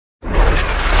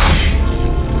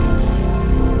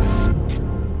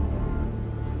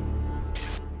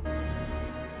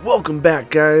Welcome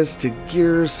back, guys, to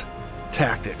Gears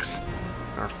Tactics.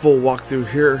 Our full walkthrough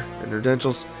here in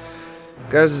Credentials.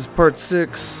 Guys, this is part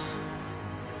 6.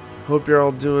 Hope you're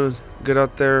all doing good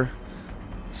out there,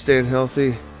 staying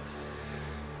healthy.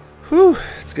 Whew,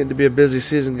 it's going to be a busy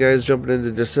season, guys, jumping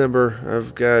into December.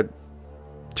 I've got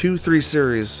 2-3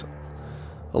 series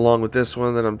along with this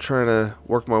one that I'm trying to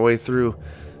work my way through,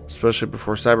 especially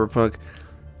before Cyberpunk.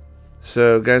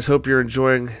 So, guys, hope you're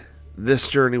enjoying this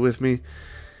journey with me.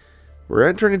 We're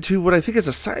entering into what I think is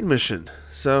a side mission,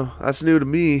 so that's new to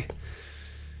me.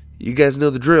 You guys know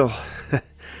the drill.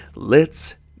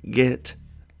 Let's get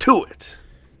to it.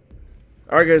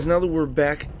 Alright, guys, now that we're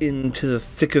back into the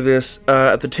thick of this,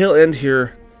 at the tail end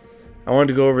here, I wanted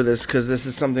to go over this because this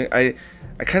is something I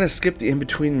kind of skip the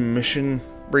in-between mission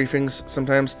briefings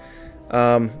sometimes,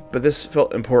 but this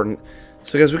felt important.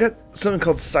 So, guys, we got something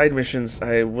called side missions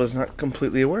I was not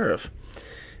completely aware of.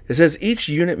 It says each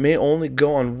unit may only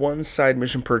go on one side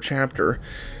mission per chapter.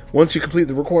 Once you complete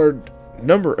the required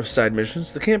number of side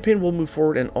missions, the campaign will move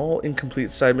forward and all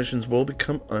incomplete side missions will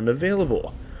become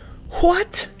unavailable.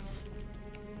 What?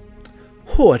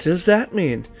 What does that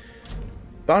mean?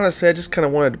 Honestly, I just kind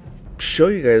of wanted to show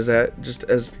you guys that just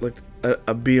as like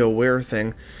a be aware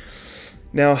thing.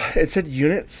 Now, it said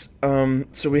units.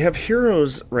 So we have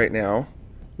heroes right now.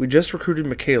 We just recruited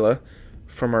Michaela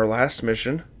from our last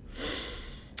mission.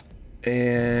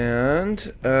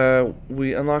 And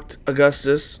we unlocked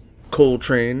Augustus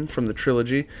Coltrane from the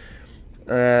trilogy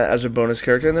as a bonus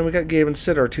character, and then we got Gabe and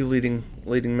Sid, our two leading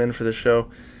men for the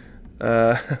show,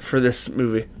 for this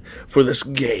movie, for this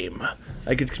game.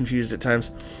 I get confused at times.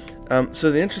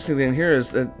 So the interesting thing here is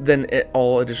that then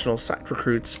all additional side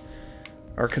recruits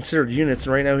are considered units,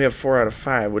 and right now we have 4 out of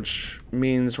 5, which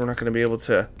means we're not going to be able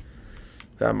to.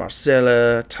 Got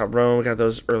Marcella, Tyrone, we got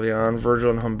those early on.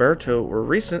 Virgil and Humberto were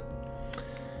recent.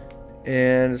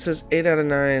 And it says 8 out of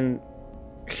 9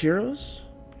 heroes?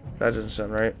 That doesn't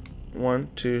sound right. 1,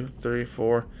 2, 3,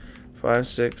 4, 5,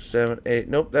 6, 7, 8.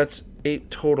 Nope, that's 8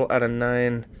 total out of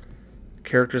 9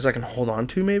 characters I can hold on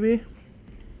to, maybe?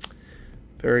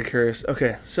 Very curious.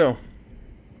 Okay, so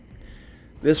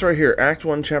this right here, Act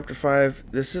 1, Chapter 5,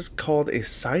 this is called a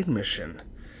side mission.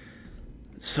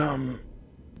 Some,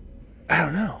 I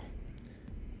don't know.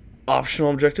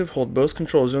 Optional objective, hold both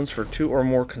control zones for 2 or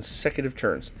more consecutive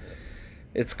turns.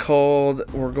 It's called,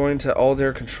 we're going to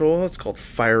Aldair Control. It's called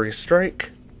Fiery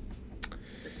Strike.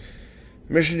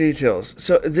 Mission details.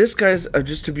 So this, guys,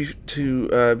 just to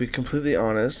be completely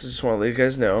honest, I just want to let you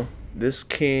guys know, this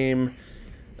came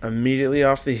immediately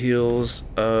off the heels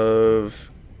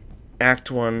of Act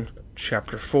 1,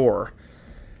 Chapter 4.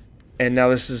 And now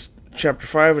this is Chapter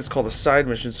 5. It's called a side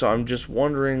mission, so I'm just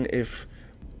wondering if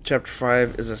Chapter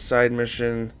 5 is a side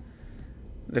mission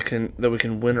that we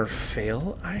can win or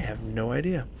fail? I have no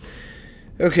idea.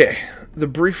 Okay, the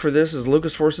brief for this is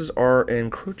Locust forces are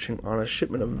encroaching on a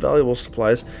shipment of valuable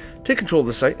supplies. Take control of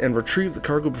the site and retrieve the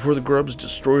cargo before the grubs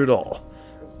destroy it all.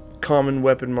 Common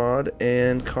weapon mod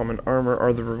and common armor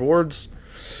are the rewards.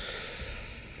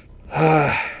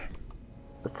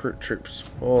 Recruit troops.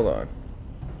 Hold on.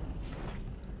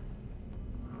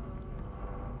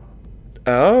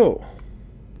 Oh.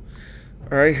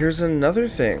 Alright, here's another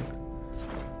thing.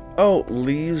 Oh,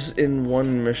 leaves in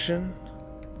one mission?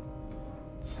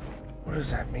 What does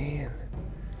that mean?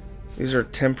 These are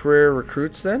temporary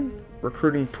recruits then?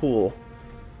 Recruiting pool.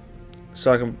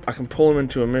 So I can pull them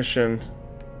into a mission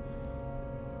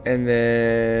and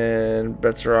then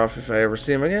bets are off if I ever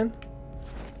see them again?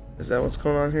 Is that what's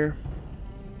going on here?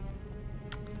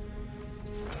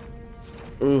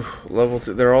 Ooh, level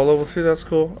 2. They're all level 2, that's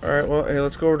cool. Alright, well, hey,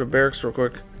 let's go over to barracks real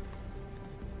quick.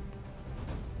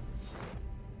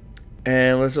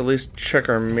 And let's at least check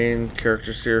our main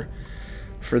characters here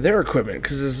for their equipment,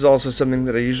 because this is also something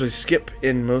that I usually skip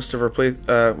in most of our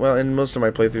in most of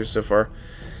my playthroughs so far.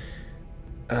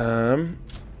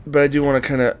 But I do want to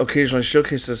kind of occasionally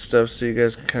showcase this stuff so you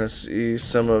guys can kind of see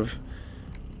some of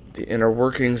the inner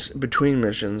workings between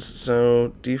missions.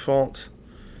 So default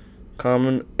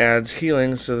common adds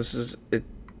healing, so it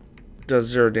does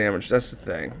 0 damage. That's the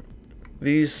thing.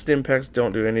 These stim packs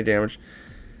don't do any damage.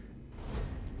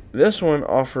 This one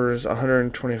offers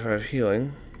 125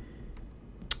 healing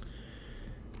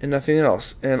and nothing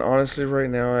else. And honestly, right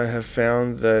now I have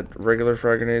found that regular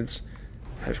frag grenades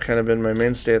have kind of been my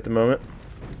mainstay at the moment.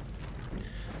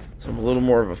 So I'm a little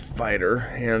more of a fighter,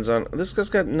 hands-on. This guy's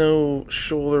got no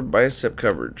shoulder bicep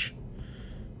coverage.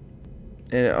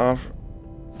 And it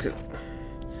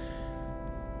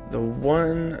the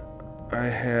one I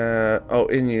have, oh,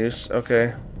 in use,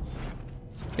 okay.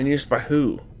 In use by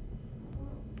who?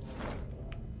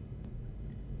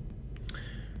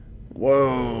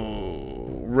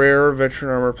 Whoa. Rare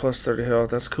veteran armor plus 30 health.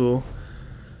 That's cool.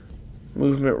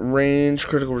 Movement range,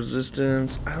 critical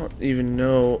resistance. I don't even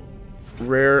know.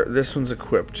 Rare. This one's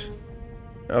equipped.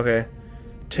 Okay.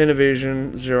 10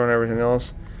 evasion, 0 on everything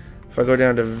else. If I go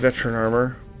down to veteran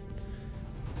armor,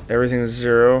 everything is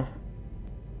 0.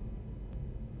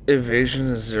 Evasion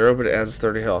is 0, but it adds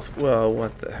 30 health. Well,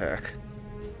 what the heck?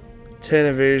 10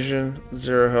 evasion,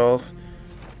 0 health.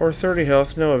 Or 30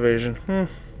 health, no evasion.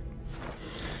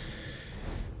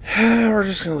 We're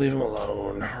just gonna leave him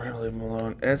alone. We're gonna leave him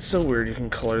alone. And it's so weird you can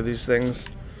color these things.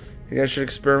 You guys should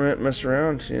experiment and mess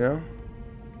around, you know?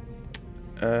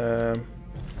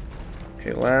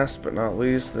 Okay, last but not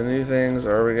least, the new things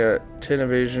are we got 10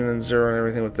 evasion and 0 on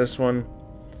everything with this one.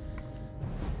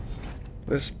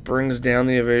 This brings down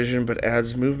the evasion but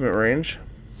adds movement range.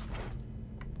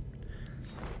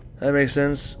 That makes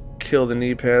sense. Kill the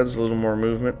knee pads, a little more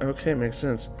movement. Okay, makes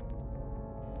sense.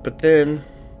 But then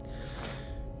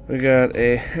we got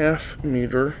a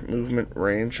half-meter movement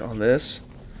range on this.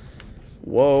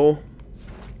 Whoa.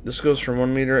 This goes from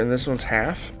 1 meter and this one's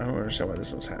half? I don't understand why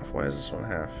this one's half. Why is this one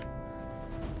half?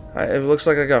 It looks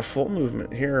like I got full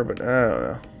movement here, but I don't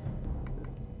know.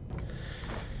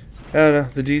 I don't know.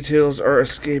 The details are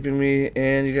escaping me,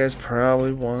 and you guys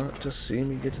probably want to see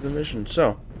me get to the mission.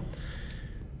 So,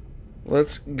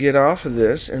 let's get off of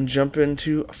this and jump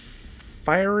into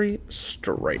Fiery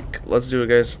Strike. Let's do it,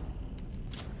 guys.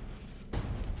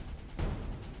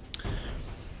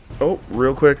 Oh,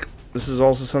 real quick. This is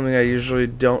also something I usually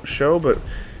don't show, but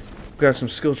we've got some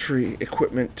skill tree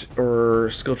equipment or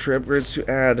skill tree upgrades to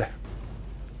add.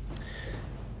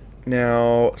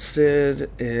 Now,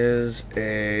 Sid is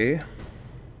a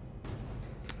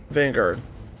Vanguard,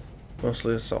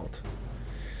 mostly assault.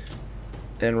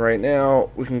 And right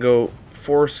now, we can go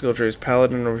 4 skill trees.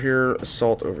 Paladin over here,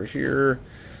 assault over here,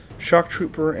 shock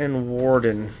trooper, and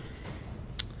warden.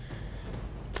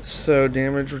 So,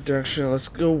 damage reduction. Let's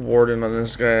go warden on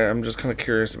this guy. I'm just kind of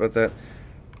curious about that.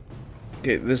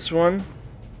 Okay, this one.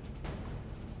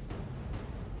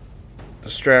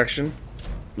 Distraction.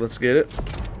 Let's get it.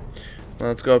 Now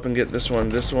let's go up and get this one.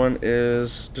 This one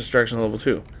is distraction level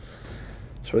 2.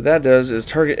 So what that does is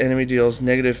target enemy deals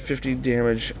negative 50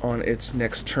 damage on its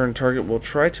next turn. Target will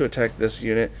try to attack this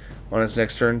unit on its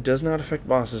next turn. Does not affect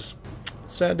bosses.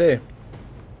 Sad day.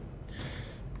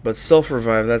 But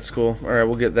self-revive, that's cool. Alright,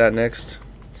 we'll get that next.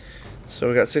 So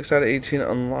we got 6 out of 18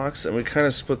 unlocks, and we kind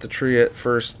of split the tree at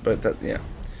first, but that, yeah.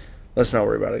 Let's not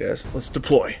worry about it, guys. Let's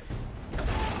deploy.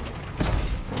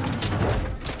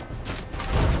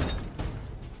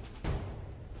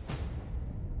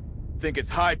 Think it's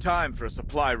high time for a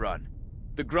supply run.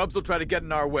 The grubs will try to get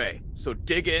in our way, so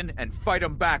dig in and fight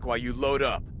them back while you load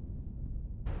up.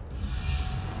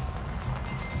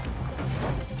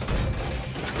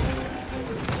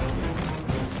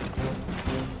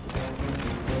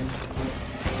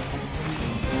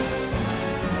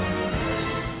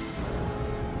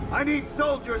 I need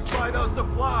soldiers by those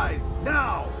supplies,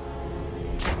 now!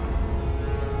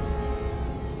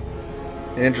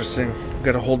 Interesting. We've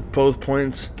got to hold both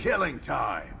points. Killing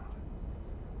time!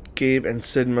 Gabe and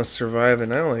Sid must survive,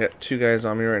 and I only got 2 guys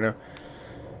on me right now.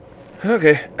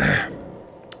 Okay.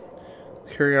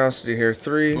 Curiosity here.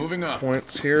 3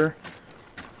 points here.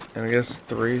 And I guess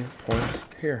 3 points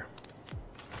here.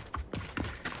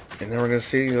 And then we're going to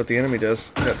see what the enemy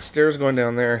does. We got stairs going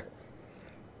down there.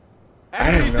 I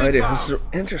have no idea. This is an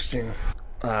interesting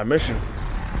mission.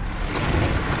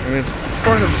 I mean, it's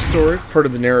part of the story, part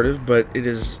of the narrative, but it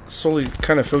is solely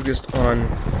kind of focused on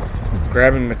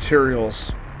grabbing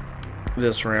materials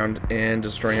this round and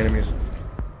destroying enemies.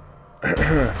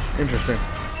 Interesting.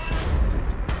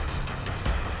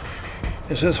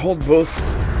 It says hold both.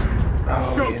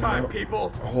 Oh, Showtime, people!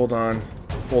 Hold on.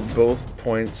 Hold both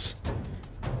points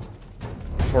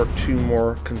for 2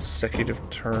 more consecutive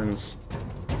turns.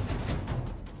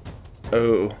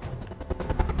 Oh.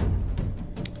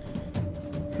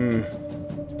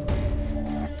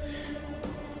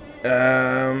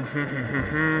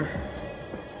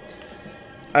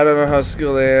 I don't know how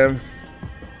skilled I am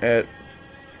at.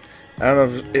 I don't know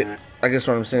if it. I guess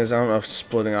what I'm saying is I don't know if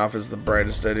splitting off is the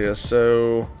brightest idea.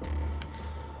 So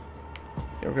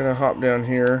we're gonna hop down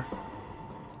here.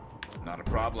 Not a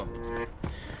problem.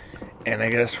 And I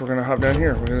guess we're gonna hop down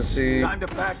here. We're gonna see. Time to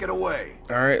pack it away.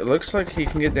 All right, it looks like he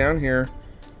can get down here.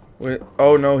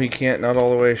 Oh no, he can't. Not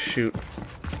all the way. Shoot.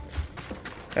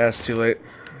 That's too late.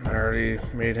 I already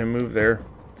made him move there.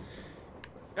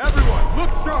 Everyone,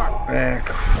 look sharp! Ah,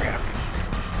 crap.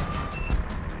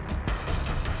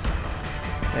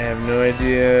 I have no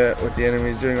idea what the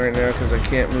enemy's doing right now because I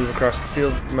can't move across the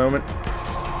field at the moment.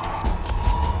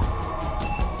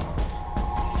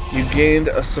 You gained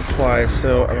a supply,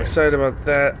 so I'm excited about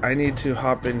that. I need to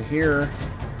hop in here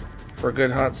for a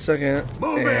good hot second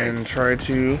and try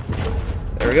to...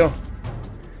 There we go.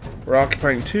 We're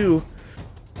occupying 2.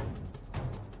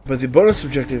 But the bonus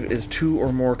objective is 2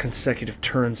 or more consecutive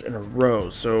turns in a row,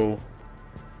 so...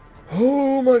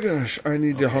 Oh my gosh, I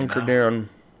need to hunker down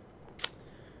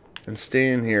and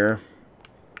stay in here.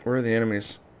 Where are the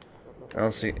enemies? I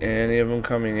don't see any of them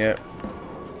coming yet.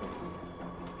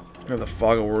 Oh, the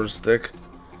fog of war is thick.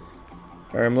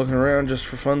 Alright, I'm looking around just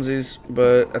for funsies,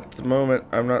 but at the moment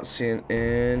I'm not seeing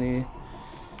any.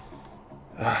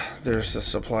 There's a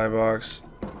supply box,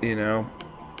 you know.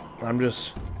 I'm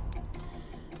just...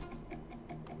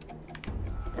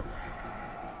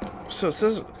 So it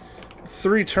says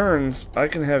 3 turns. I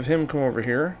can have him come over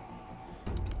here.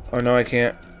 Oh, no, I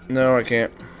can't. No, I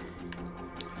can't.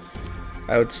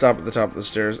 I would stop at the top of the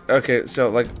stairs. Okay, so,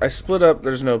 like, I split up.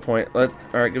 There's no point.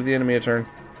 Alright, give the enemy a turn.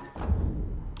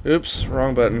 Oops,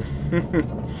 wrong button.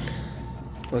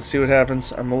 Let's see what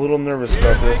happens. I'm a little nervous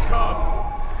about this.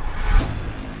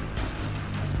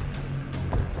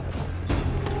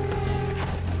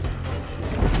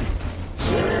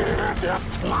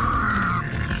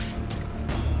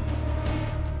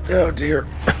 Oh dear.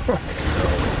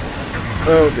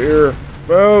 Oh dear.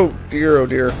 Oh dear, oh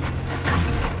dear.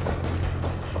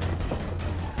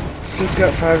 He's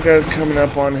got 5 guys coming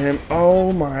up on him.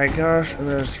 Oh my gosh. And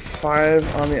there's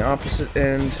 5 on the opposite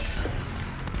end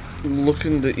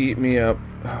looking to eat me up.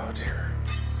 Oh dear.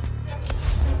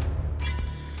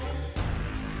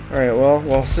 Alright, well,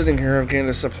 while sitting here, I've gained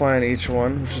a supply on each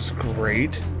one, which is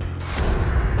great.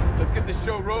 Let's get this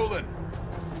show rolling.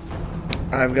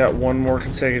 I've got 1 more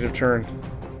consecutive turn.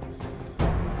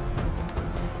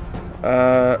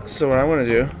 So what I want to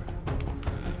do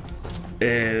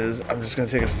is I'm just going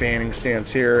to take a fanning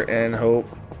stance here and hope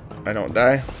I don't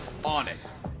die. On it.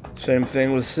 Same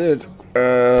thing with Sid.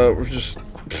 We're just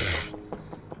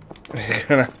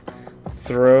gonna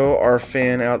throw our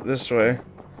fan out this way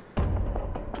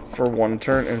for 1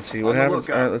 turn and see what happens.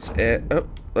 All right, let's end.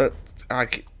 Oh,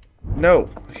 no,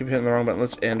 I keep hitting the wrong button.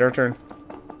 Let's end our turn.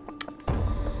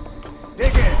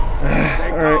 Dig in.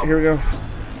 All right, here we go.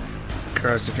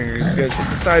 Cross the fingers, guys.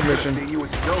 It's a side mission,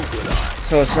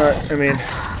 so it's not. I mean,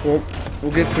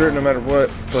 we'll get through it no matter what.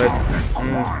 But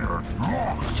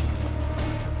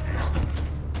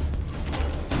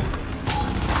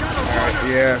alright,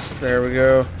 yes, there we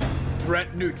go.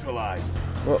 Threat neutralized.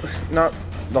 Well, not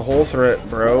the whole threat,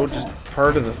 bro. Just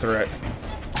part of the threat.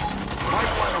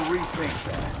 Might want to rethink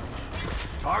that.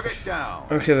 Target down.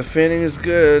 Okay, the fanning is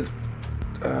good.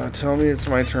 Tell me it's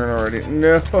my turn already.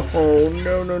 No,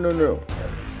 no, no, no, no.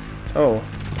 Oh.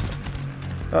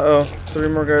 Uh-oh. 3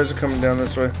 more guys are coming down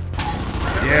this way.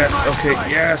 Yes, okay,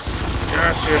 yes.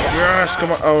 Yes, yes, yes.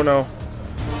 Come on. Oh, no.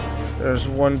 There's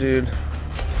 1 dude.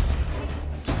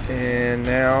 And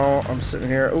now I'm sitting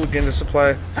here. Oh, getting a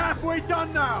supply. Halfway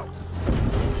done now.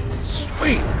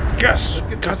 Sweet. Yes.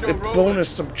 Got the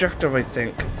bonus objective, I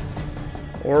think.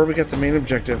 Or we got the main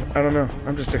objective. I don't know.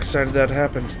 I'm just excited that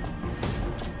happened.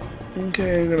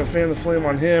 Okay, I'm gonna fan the flame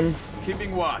on him.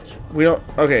 Keeping watch. We don't.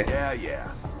 Okay.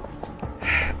 Yeah.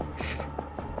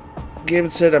 Gabe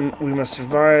had said we must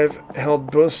survive. Held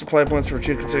both supply points for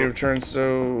 2 consecutive turns.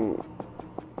 So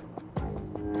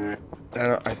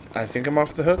I think I'm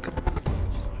off the hook.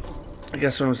 I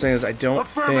guess what I'm saying is I don't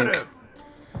think.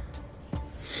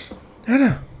 I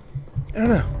don't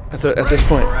know. At this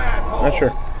point, not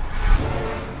sure.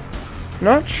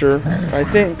 Not sure. I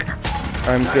think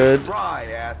I'm good.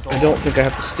 I don't think I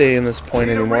have to stay in this point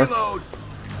anymore. Oh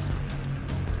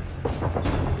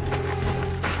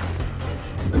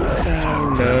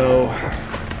no.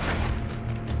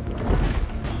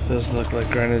 Those look like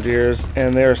grenadiers,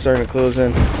 and they are starting to close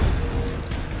in.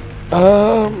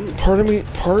 Part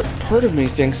of me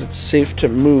thinks it's safe to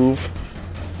move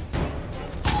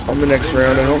on the next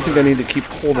round. I don't think I need to keep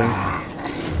holding.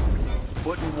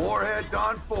 Putting warheads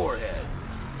on foreheads.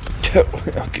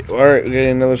 Okay, alright, we got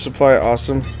another supply,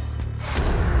 awesome.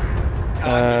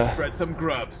 Spread some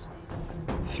grubs.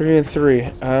 3 and 3.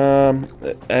 And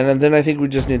then I think we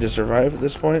just need to survive at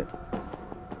this point.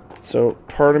 So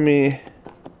part of me,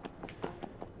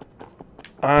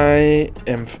 I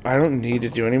don't need to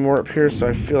do any more up here, so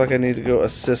I feel like I need to go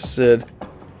assist Sid.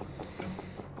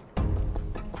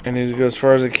 I need to go as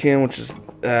far as I can, which is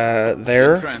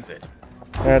there. Transit.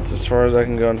 That's as far as I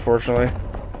can go, unfortunately.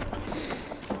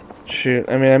 Shoot,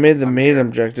 I mean, I made the main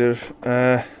objective.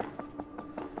 Now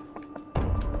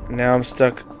I'm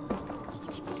stuck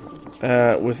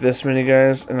with this many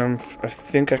guys, and I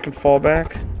think I can fall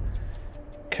back.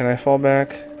 Can I fall back?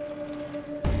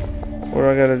 What do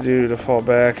I gotta do to fall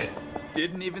back?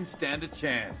 Didn't even stand a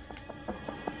chance.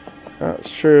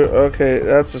 That's true. Okay,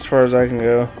 that's as far as I can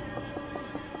go.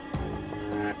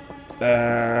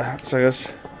 So I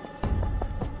guess...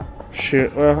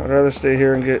 Shoot. Well, I'd rather stay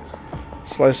here and get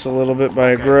sliced a little bit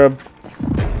by a grub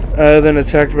than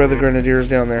attacked by the grenadiers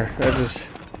down there. That's just...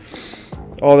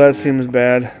 Oh, that seems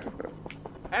bad.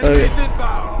 Okay.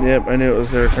 Yep, I knew it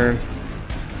was their turn.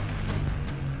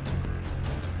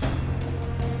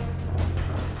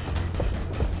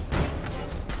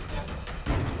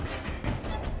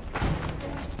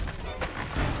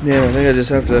 Man, I think I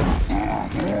just have to...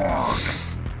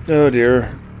 Oh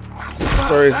dear.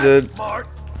 Sorry, Sid.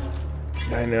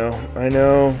 I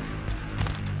know.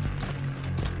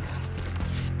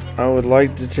 I would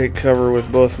like to take cover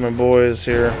with both my boys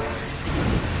here.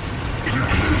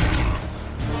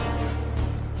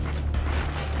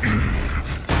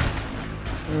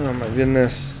 Oh my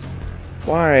goodness.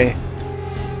 Why?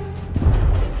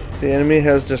 The enemy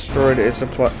has destroyed a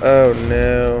supply... Oh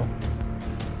no.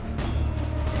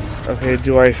 Okay,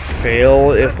 do I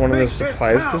fail if one of the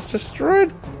supplies gets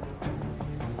destroyed?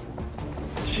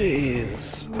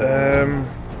 Jeez.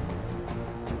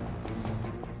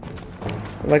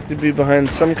 I'd like to be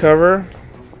behind some cover.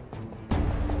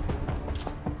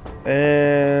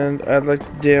 And I'd like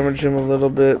to damage him a little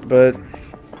bit, but...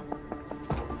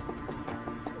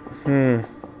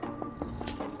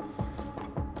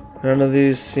 None of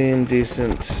these seem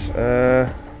decent.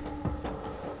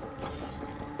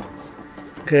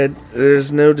 Okay,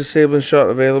 there's no disabling shot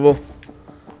available.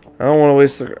 I don't want to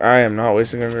waste the... I am not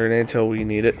wasting a grenade until we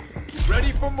need it.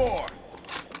 Ready for more.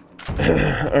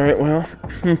 Alright, well.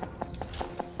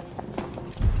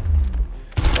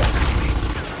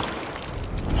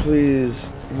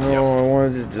 Please. No, I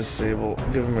wanted to disable...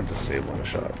 Give him a disabling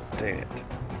shot. Dang it.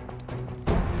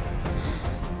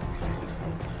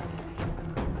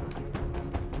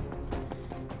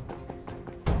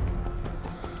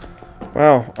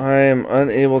 Wow, I am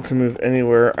unable to move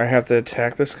anywhere. I have to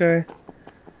attack this guy?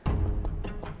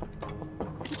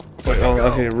 Wait, oh,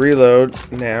 okay,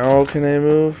 reload. Now can I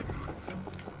move?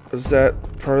 Is that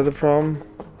part of the problem?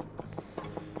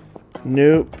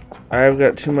 Nope. I've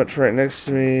got too much right next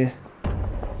to me.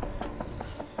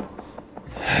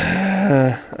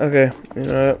 Okay, you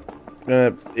know what? I'm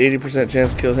gonna 80%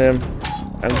 chance to kill him.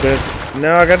 I'm gonna...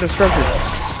 No, I got disrupted.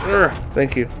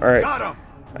 Thank you. Alright.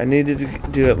 I needed to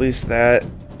do at least that.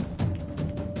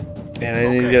 And I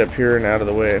need to get up here and out of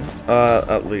the way.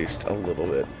 At least a little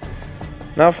bit.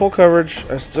 Not full coverage.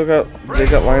 I still got... They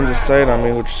got lines of sight on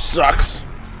me, which sucks.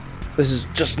 This is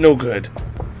just no good.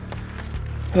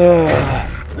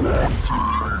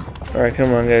 Alright,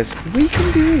 come on, guys. We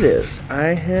can do this.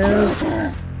 I have...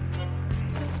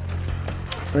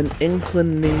 an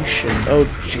inclination. Oh,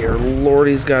 dear Lord,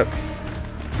 he's got...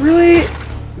 Really?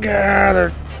 God,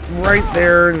 they're right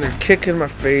there, and they're kicking my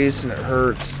face, and it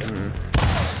hurts, and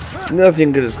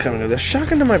nothing good is coming of this.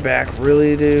 Shotgun to my back,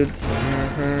 really, dude?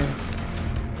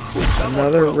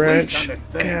 Another wrench?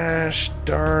 Gosh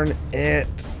darn it.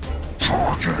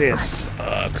 This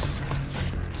sucks.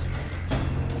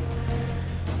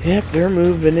 Yep, they're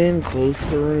moving in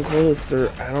closer and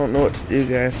closer. I don't know what to do,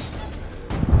 guys.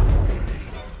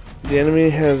 The enemy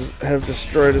have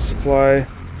destroyed a supply.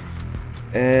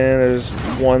 And there's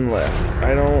one left.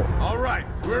 I don't... Alright,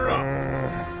 we're up.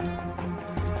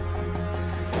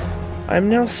 I'm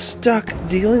now stuck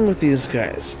dealing with these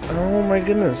guys. Oh my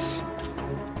goodness.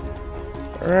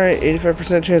 Alright,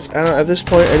 85% chance. I don't, at this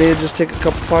point, I need to just take a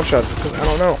couple pot shots because I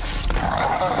don't know.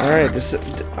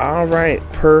 Alright,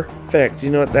 perfect. You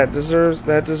know what that deserves?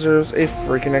 That deserves a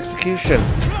freaking execution.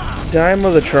 Die,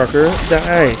 mother trucker.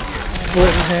 Die. Split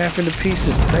in half into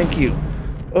pieces. Thank you.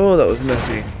 Oh, that was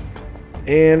messy.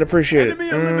 And appreciate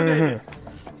it.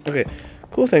 Okay,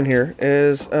 cool thing here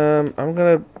is I'm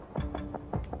gonna...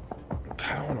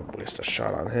 I don't want to waste a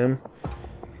shot on him.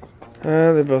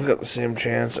 They both got the same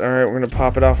chance. Alright, we're gonna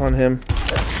pop it off on him.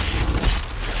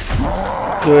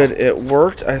 Good, it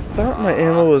worked. I thought my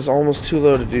ammo was almost too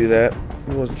low to do that.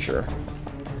 I wasn't sure.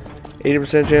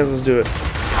 80% chance, let's do it.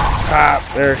 Pop!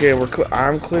 There, okay,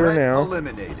 I'm clear now.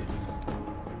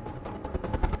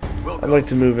 I'd like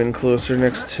to move in closer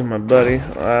next to my buddy.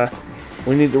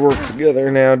 We need to work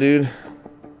together now, dude.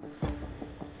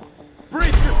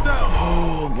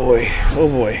 Oh boy. Oh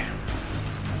boy.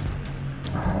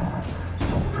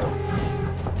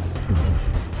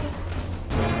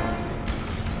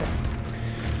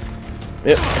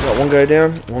 Yep, I got one guy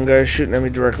down. One guy shooting at me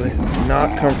directly.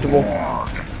 Not comfortable.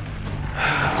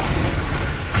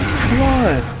 Come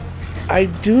on. I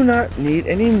do not need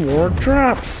any more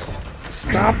drops.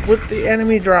 Stop with the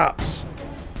enemy drops.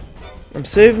 I'm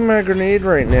saving my grenade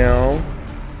right now.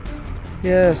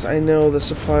 Yes, I know the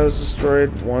supply was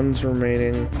destroyed. One's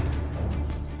remaining.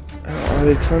 Are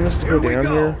they telling us to go down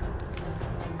here?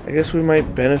 I guess we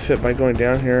might benefit by going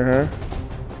down here, huh?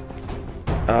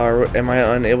 Am I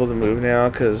unable to move now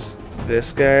because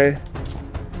this guy?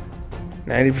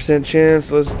 90%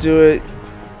 chance. Let's do it.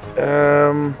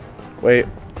 Wait.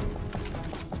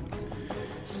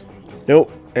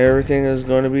 Nope. Everything is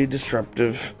going to be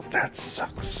disruptive. That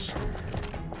sucks.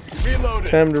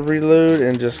 Reloaded. Time to reload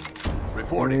and just...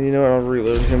 Reporting. You know what? I'll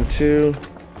reload him too.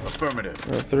 Affirmative.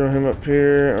 I'll throw him up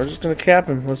here. We're just going to cap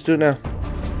him. Let's do it now.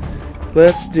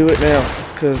 Let's do it now.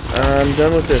 Because I'm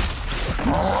done with this.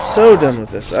 So done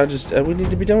with this. We need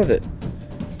to be done with it.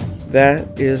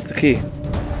 That is the key.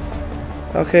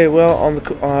 Okay, well, on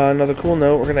the another cool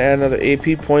note, we're going to add another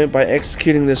AP point by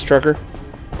executing this trucker.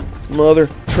 Mother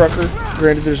trucker.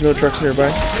 Granted, there's no trucks nearby.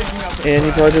 And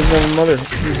he probably doesn't have a mother.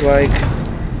 He's like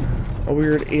a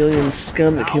weird alien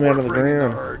scum that came out of the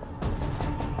ground.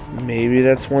 Maybe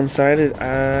that's one-sided.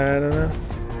 I don't know.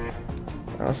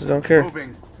 I also don't care.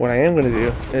 What I am going to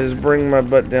do is bring my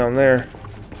butt down there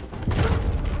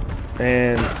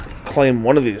and claim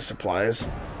one of these supplies.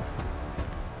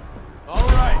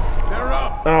 Alright, they're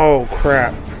up. Oh,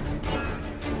 crap.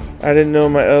 I didn't know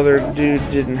my other dude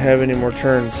didn't have any more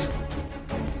turns.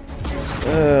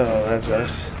 Oh, that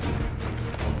sucks.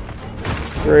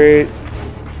 Great.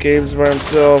 Gabe's by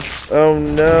himself. Oh,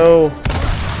 no.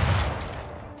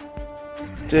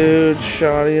 Dude,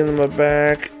 shotty in my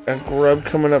back. A grub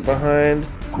coming up behind.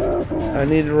 I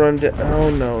need to run down. Oh,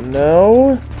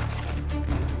 no.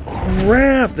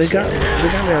 Crap. They got me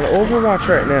on Overwatch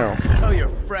right now. Tell your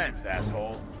friends,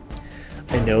 asshole.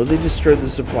 I know they destroyed the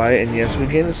supply, and yes, we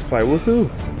gained a supply. Woohoo!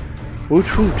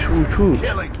 Woot woot woot woot.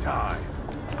 Killing time.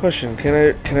 Question: Can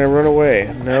I run away?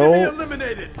 Enemy No.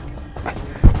 eliminated.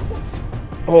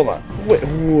 Hold on. Wait.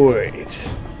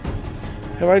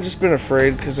 Have I just been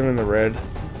afraid because I'm in the red?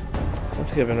 I don't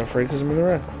think I've been afraid because I'm in the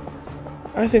red.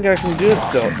 I think I can do it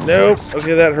still. Nope.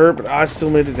 Okay, that hurt, but I still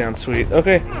made it down. Sweet.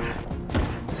 Okay.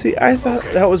 See, I thought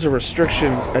that was a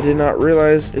restriction. I did not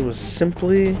realize it was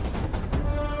simply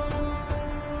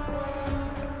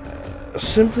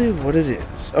what it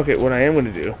is. Okay, what I am going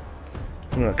to do is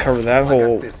I'm going to cover that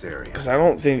hole because I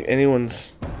don't think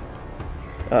anyone's...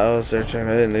 Uh-oh, it's their turn.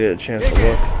 I didn't get a chance to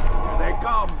look. Here they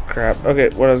come. Crap. Okay,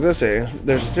 what I was going to say,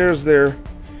 there's stairs there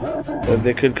that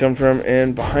they could come from,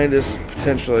 and behind us,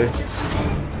 potentially.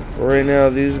 Right now,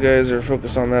 these guys are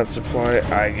focused on that supply,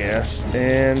 I guess.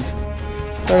 And,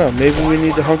 I don't know, maybe we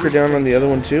need to hunker down on the other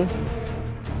one too?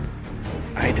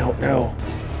 I don't know.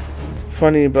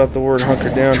 Funny about the word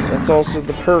hunker down, that's also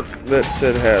the perk that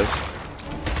Sid has.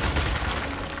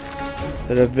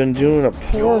 That I've been doing a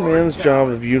poor man's job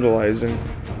of utilizing.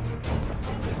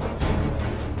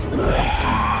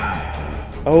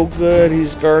 Oh good,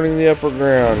 he's guarding the upper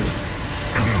ground.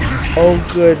 Oh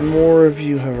good, more of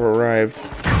you have arrived.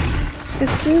 It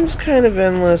seems kind of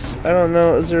endless. I don't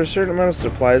know, is there a certain amount of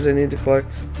supplies I need to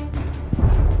collect?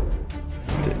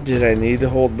 Did I need to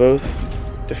hold both?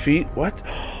 Defeat? What?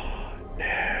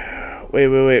 No.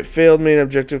 Wait. Failed main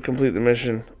objective, complete the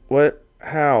mission. What?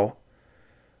 How?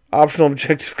 Optional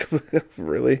objective complete.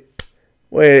 Really?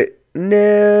 Wait.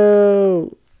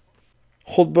 No.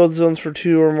 Hold both zones for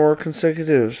 2 or more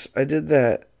consecutives. I did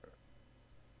that.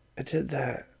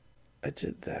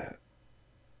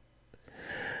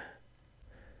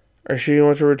 Are you sure you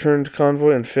want to return to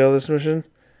convoy and fail this mission?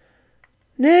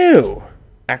 No.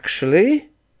 Actually.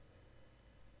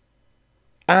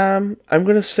 I'm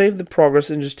going to save the progress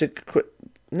and just take a quick...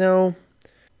 No.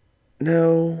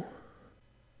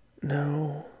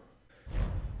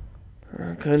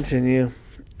 Continue.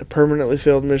 A permanently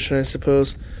failed mission, I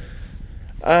suppose.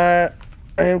 I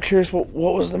am curious, what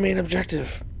was the main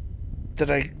objective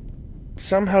that I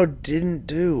somehow didn't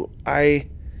do? I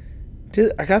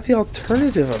got the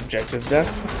alternative objective.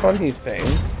 That's the funny thing.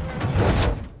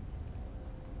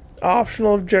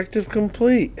 Optional objective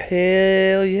complete.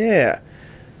 Hell yeah.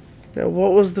 Now,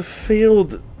 what was the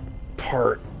failed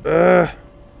part? Alright,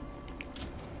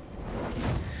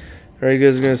 you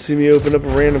guys are going to see me open up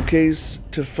a random case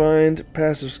to find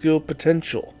passive skill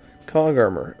potential. Cog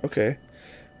armor. Okay.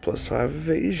 +5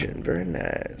 evasion. Very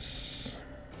nice.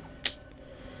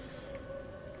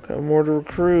 Got more to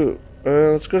recruit.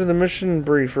 Let's go to the mission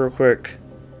brief real quick.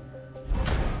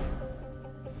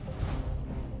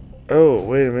 Oh,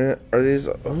 wait a minute. Are these...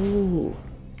 Oh.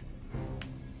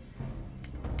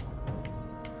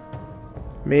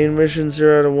 Main mission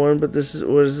 0 out of 1, but this is...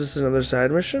 What is this, another side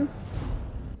mission?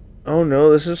 Oh no,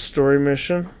 this is story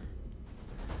mission.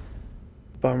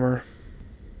 Bummer.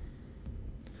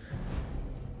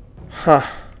 Huh.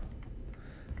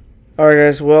 Alright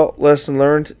guys, well, lesson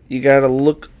learned. You gotta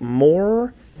look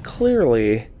more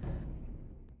clearly